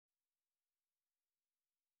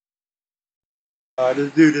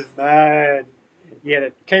This dude is mad. Yeah,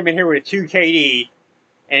 came in here with a 2 KD,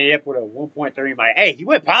 ended up with a 1.3 mic. Hey, he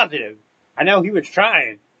went positive. I know he was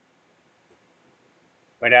trying.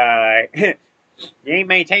 But he ain't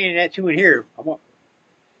maintaining that 2 in here.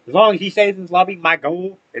 As long as he stays in this lobby, my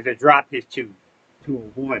goal is to drop his 2 to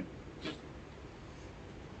a 1.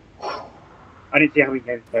 I didn't see how many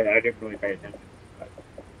games played. I didn't really pay attention.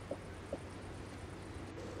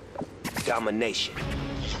 Domination.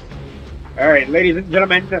 Alright, ladies and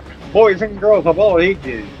gentlemen, boys and girls of all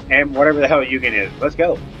ages, and whatever the hell Yugen is, let's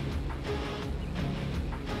go.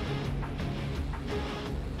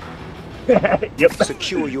 Yep.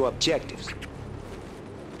 Secure your objectives.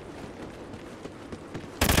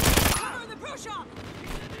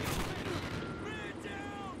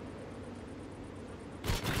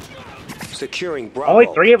 Securing Bravo. Only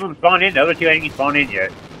 3 of them spawned in. The other 2 ain't spawned in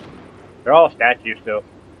yet. They're all statues still.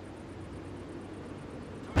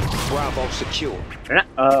 Bravo secure. They're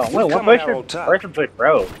not, wait, one pusher? Person push,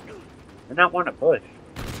 bro. They're not wanting to push.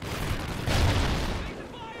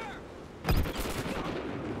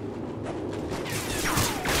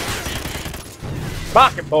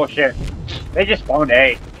 Fucking bullshit. They just spawned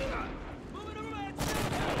A.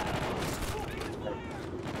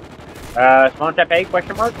 Spawn tap A,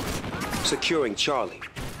 question mark? Securing Charlie.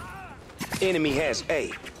 Enemy has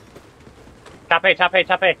A. Top A, top A,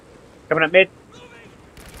 top A. Coming up mid.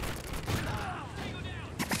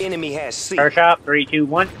 Enemy has C. First shot, 3, 2,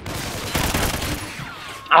 1.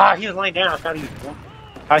 Ah, he was laying down. I thought he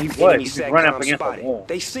was. He was running up against the wall.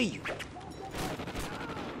 They see you.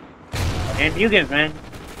 And Yugans, man.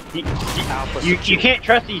 You can't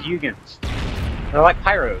trust these Yugans. They're like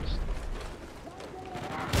pyros.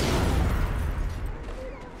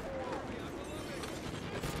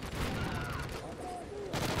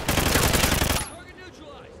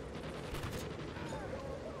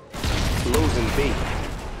 Losing B.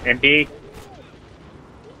 And B.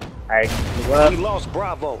 Alright, move up. We lost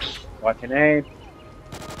Bravo. Watching A.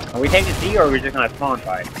 Are we taking C or are we just gonna spawn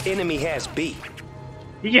fight? Enemy has B.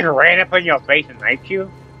 He just ran up in your face and knifed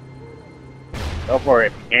you? Go for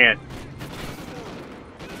it if you can.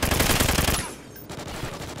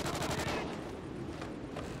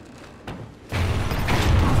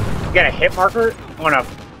 You got a hit marker on a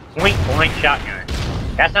point blank shotgun.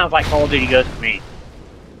 That sounds like Call of Duty Ghosts to me.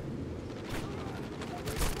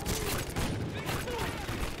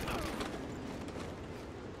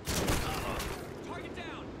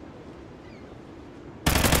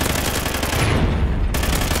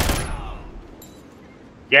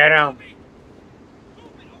 Get him!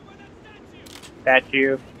 That's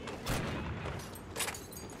you.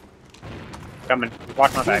 Coming.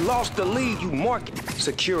 Watch my back. We lost the lead, you mark it.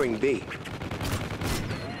 Securing B.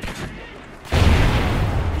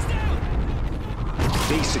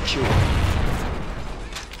 B secure.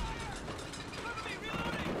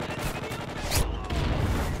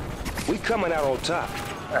 We coming out on top.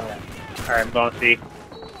 Alright, I'm going to see.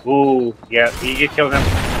 Ooh, yeah, he just killed him.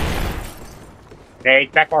 Hey,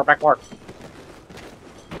 back bar, back bar.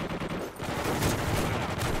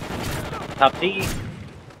 Top C.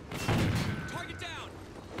 Target down.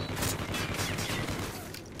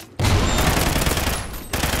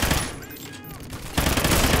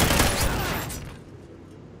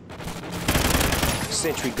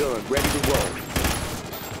 Sentry gun ready to roll.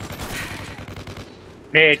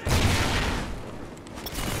 Mid.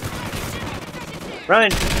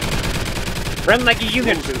 Run. Run like a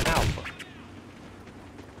Yugen. Losing Alpha.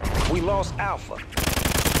 We lost Alpha.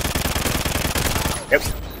 Yep.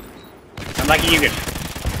 I'm like a Yugen.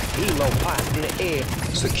 Helo pot in the air.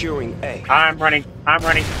 Securing A. I'm running. I'm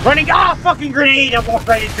running. Running! Ah, fucking grenade! I'm walking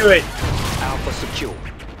right into it. Alpha secure.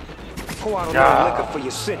 Pour out a little liquor for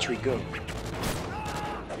your sentry gun.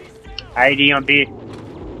 ID on B.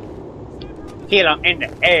 Helo in the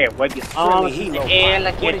air. Wave your arms in the air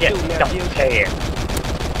like you just don't care.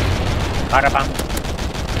 Bada-bam.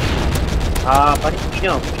 Buddy, what you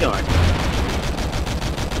doing? What you doing?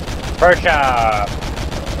 First shot.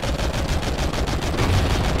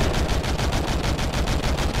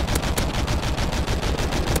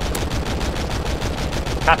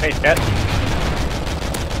 Top face dead.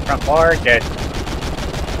 Front bar dead.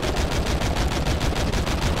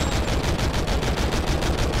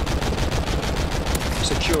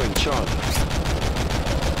 Securing Charlie.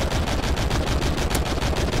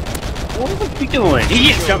 What was he doing? He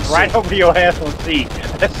just jumped right over your ass on C.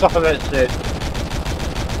 That's all that shit.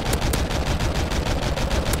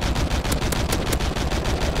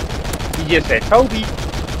 He just said, Toby.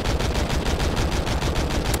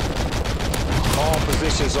 All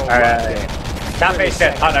positions on Alright. Top face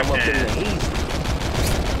set, hot up.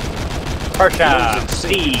 Pressure.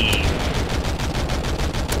 C.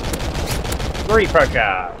 3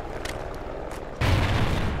 pressure.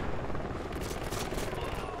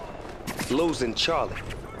 Losing Charlie.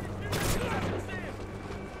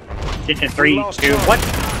 Kitchen 3, 2,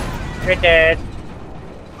 1. You're dead.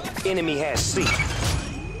 Enemy has C.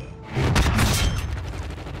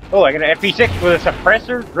 Oh, I got an FP6 with a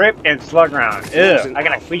suppressor, grip, and slug round. Ugh, I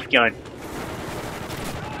got a fleet gun.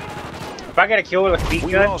 If I get a kill with a fleet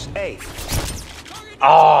We gun. lost A.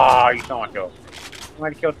 Oh, you don't want to kill. I'm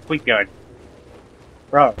going to kill with a fleet gun.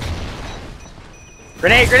 Bro.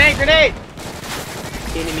 Grenade, grenade, grenade!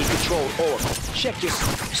 Enemy controlled Oracle. Check this.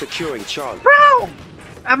 Securing Charlie. Bro!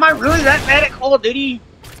 Am I really that bad at Call of Duty?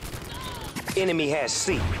 Enemy has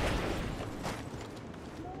C.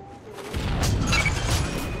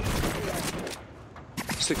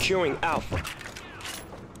 Securing Alpha.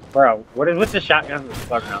 Bro, what is with the shotgun with the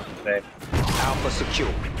slug round today? Alpha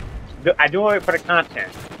secure. I do it for the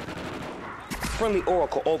content. Friendly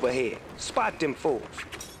Oracle overhead. Spot them fools.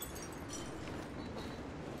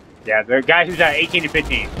 Yeah, the guy who's at 18 to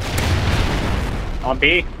 15. On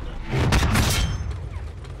B.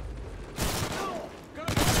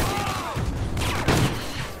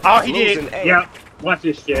 Oh, he did Losing it. A. Yeah, watch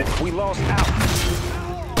this shit. We lost Alpha.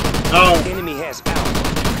 Oh, Enemy has Alpha.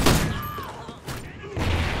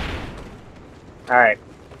 alright.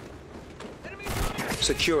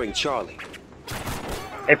 Securing Charlie.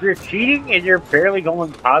 If you're cheating and you're barely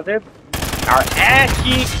going positive, our ass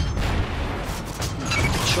cheeks.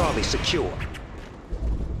 Charlie secure.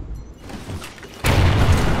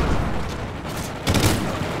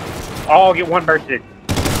 All get one bursted.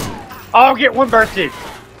 All get one bursted.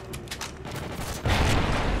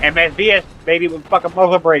 MSVS, baby, with fucking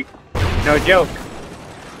muzzle break. No joke.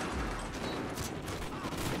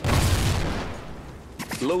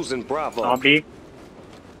 Losing Bravo. On B.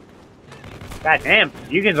 God damn,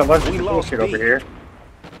 you guys are allergic We to lost bullshit over B. here.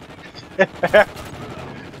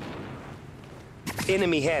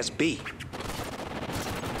 Enemy has B.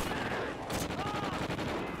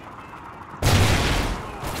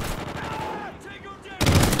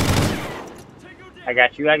 I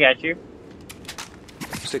got you, I got you.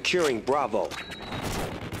 Securing Bravo.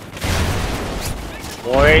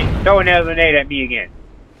 Boy, throw another nade at me again.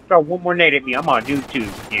 Throw one more nade at me, I'm on do 2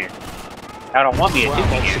 again. I don't want me to do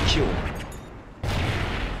Bravo again. secure.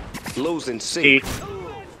 Losing C. See?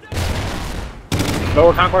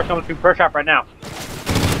 Lower concourse coming through pro shop right now.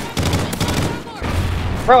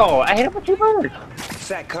 Bro, I hit him with 2 birds.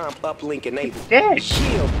 SATCOM uplink enabled. Dead.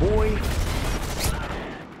 Shield, boy.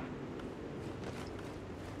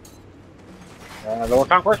 Lower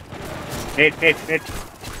concourse. Mid.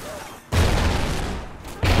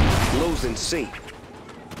 Losing C.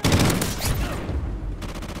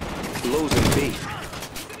 Losing B.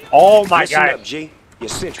 Oh my Listen god. up, G. Your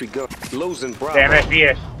sentry gun. Losing Bravo. Damn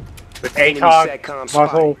SBS. With Enemy ACOG, SATCOM muzzle,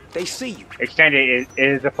 spotted. They see you. extended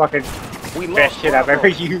is the fucking We best lost shit I've Bravo. ever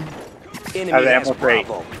used. Enemy Out of the has ammo crate.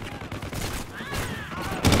 Bravo.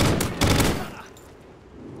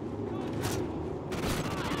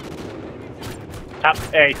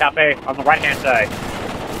 Top A, on the right hand side.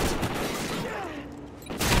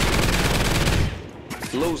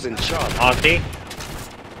 Losing Charlie. On C.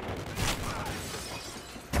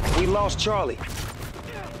 We lost Charlie.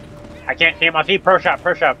 I can't see him on C. Pro shop.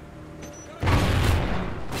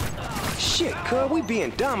 Shit, cuz, we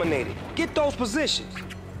being dominated. Get those positions.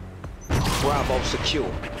 Bravo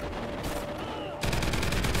secure.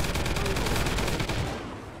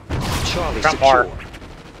 Charlie Front secure. bar.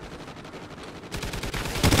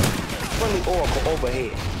 Friendly Oracle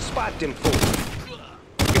overhead. Spot them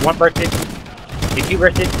fools. Get 1 bursted. Get 2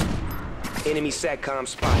 bursted. Enemy SATCOM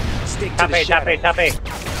spot. Stick to Top the A, top shadow. A, top A.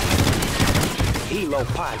 Helo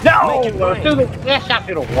pilot. No! Make it rain. Through that shot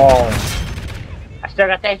through the wall. I still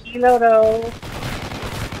got that helo though.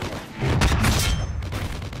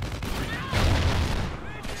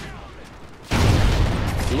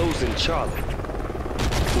 Losing Charlie.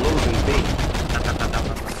 Losing B.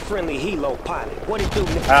 Friendly Helo pilot. What it do?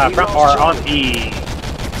 We Front lost bar on Charlie. B.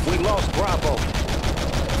 We lost Bravo.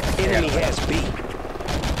 Enemy has B.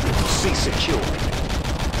 C secure.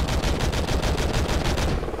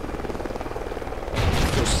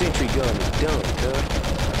 Your sentry gun is done, cuz.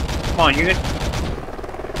 Come on, you good?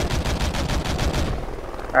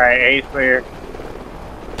 Alright, A is clear.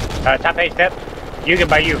 Top A step. You can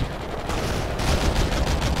by you.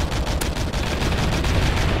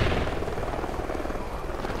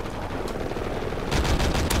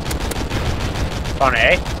 On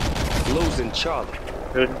A. Losing Charlie.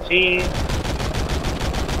 Losing C.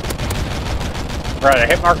 Bro, the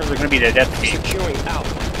hit markers are going to be the death of me. Securing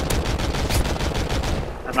Alpha.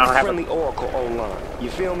 I don't have Friendly Oracle online. You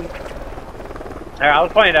feel me? I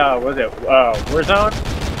was playing, what was it, Warzone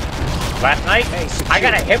last night. Hey, I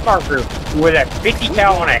got a hit marker with a 50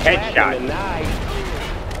 cal on a headshot.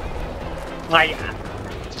 Like,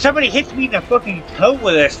 somebody hits me in the fucking toe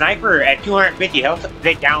with a sniper at 250 health,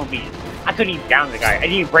 they down me. I couldn't even down the guy. I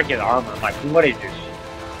didn't even break his armor. I'm like, what is this?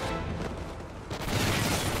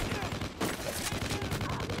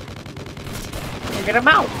 Get him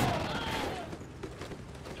out.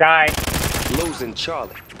 Guy. Losing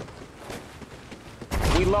Charlie.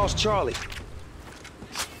 We lost Charlie.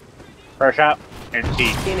 First shot and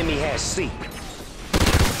C. Enemy has C.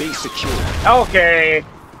 Be secure. Okay.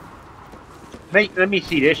 Let me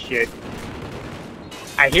see this shit.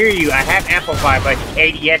 I hear you. I have amplified, but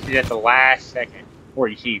ADS is at the last second before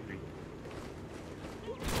you see me.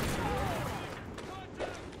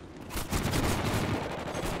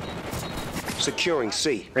 Securing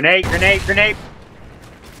C. Grenade, grenade, grenade.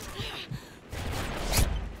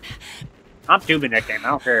 I'm tubing that game. I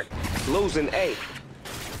don't care. Losing A.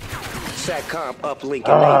 SATCOM uplink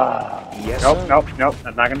enabled. Yes, nope, sir. nope.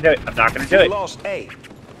 I'm not gonna do it. I'm not gonna do We it. lost A.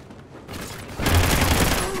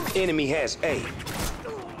 Enemy has A.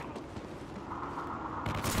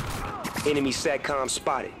 Enemy SATCOM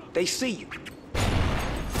spotted. They see you.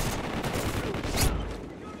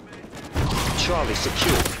 Charlie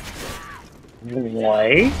secure.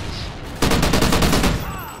 What?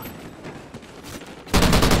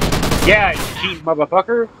 Yeah, you cheating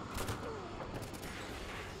motherfucker.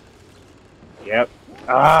 Yep.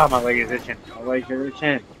 Ah, my leg is itching. My legs are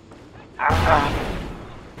itching. Ah.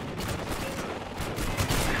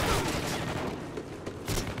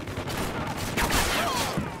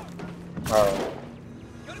 Oh.